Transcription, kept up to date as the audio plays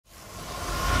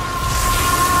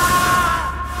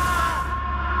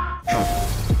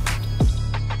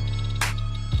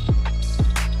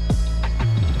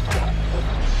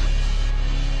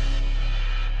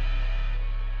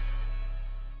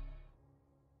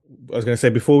I was going to say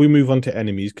before we move on to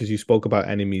enemies, because you spoke about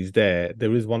enemies there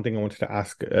is one thing I wanted to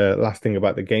ask. Last thing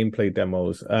about the gameplay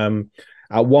demos.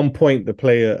 At one point, the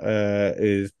player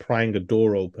is prying a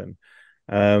door open.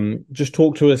 Just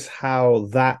talk to us how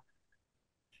that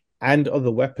and other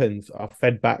weapons are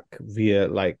fed back via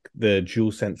like the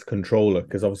DualSense controller,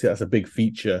 because obviously that's a big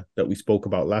feature that we spoke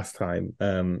about last time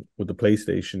with the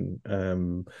PlayStation.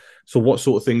 So what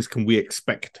sort of things can we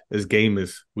expect as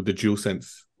gamers with the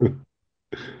DualSense?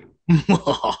 That's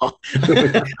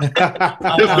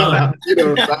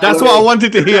what I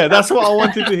wanted to hear. That's what I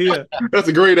wanted to hear. That's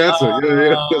a great answer.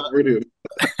 Yeah, that's brilliant.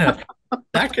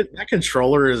 That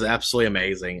controller is absolutely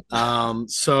amazing.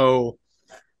 So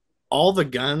all the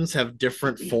guns have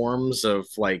different forms of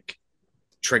like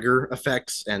trigger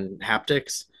effects and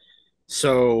haptics.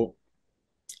 So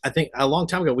I think a long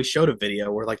time ago we showed a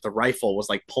video where like the rifle was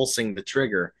like pulsing the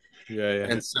trigger. Yeah.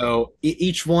 And so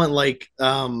each one, like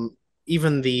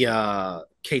even the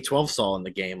K12 saw in the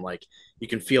game, like you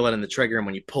can feel it in the trigger, and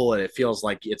when you pull it, it feels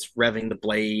like it's revving the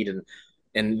blade,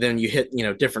 and then you hit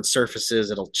different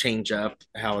surfaces, it'll change up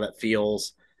how that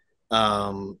feels.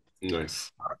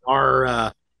 Nice.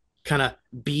 Our kind of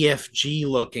BFG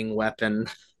looking weapon,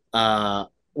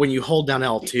 when you hold down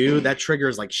L2, that trigger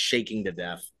is like shaking to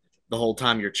death the whole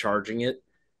time you're charging it.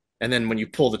 And then when you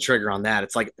pull the trigger on that,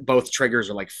 it's like both triggers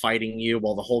are like fighting you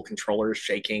while the whole controller is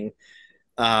shaking.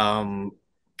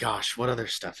 Gosh, what other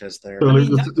stuff is there? So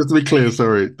just to be clear,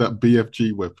 sorry, that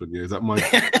BFG weapon, yeah, is that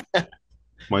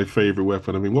my favorite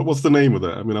weapon? I mean, what's the name of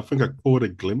that? I mean, I think I caught a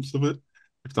glimpse of it.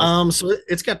 So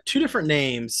it's got two different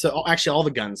names. So actually, all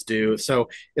the guns do. So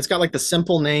it's got like the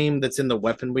simple name that's in the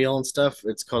weapon wheel and stuff.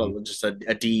 It's called just a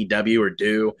DEW or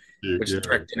DO, which is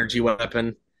direct energy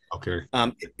weapon. Okay.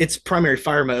 Its primary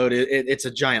fire mode, it's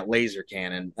a giant laser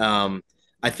cannon.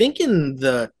 I think in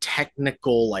the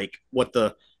technical, like what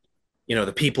the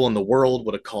people in the world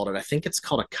would have called it, I think it's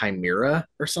called a chimera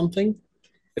or something.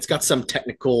 It's got some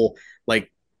technical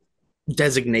like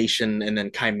designation and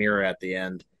then chimera at the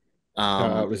end.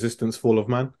 Shout out Resistance Fall of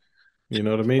Man. You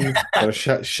know what I mean?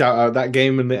 Shout out that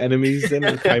game and the enemies in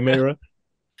it, Chimera.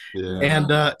 Yeah. And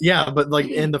but like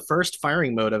in the first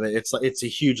firing mode of it, it's a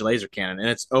huge laser cannon, and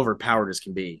it's overpowered as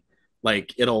can be.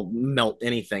 Like it'll melt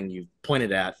anything you point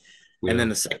it at. And then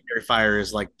the secondary fire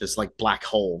is like this like black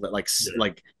hole that like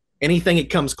anything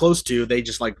it comes close to, they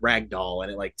just like ragdoll,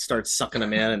 and it like starts sucking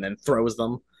them in and then throws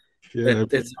them. Yeah,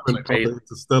 it's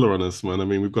stellar on us, man. I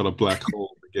mean, we've got a black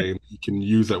hole in the game you can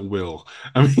use at will.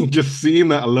 I mean, just seeing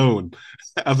that alone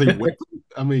as a weapon,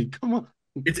 I mean, come on.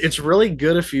 It's really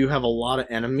good if you have a lot of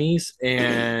enemies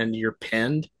and you're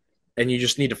pinned, and you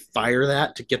just need to fire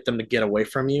that to get them to get away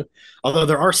from you. Although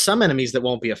there are some enemies that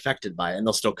won't be affected by it, and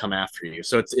they'll still come after you.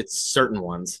 So it's certain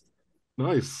ones.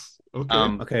 Nice. Okay.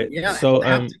 Okay. Yeah. So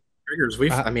triggers.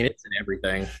 I mean, it's in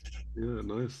everything. Yeah.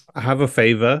 Nice. I have a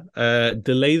favor.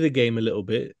 Delay the game a little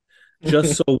bit.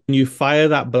 Just so when you fire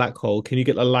that black hole, can you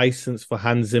get a license for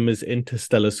Hans Zimmer's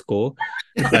Interstellar score?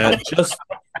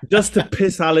 Just to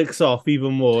piss Alex off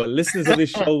even more. Listeners of this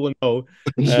show will know.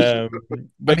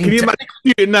 But can you imagine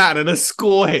doing that and a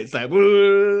score hits like?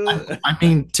 I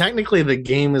mean, technically the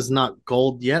game is not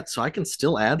gold yet, so I can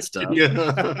still add stuff.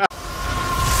 Yeah.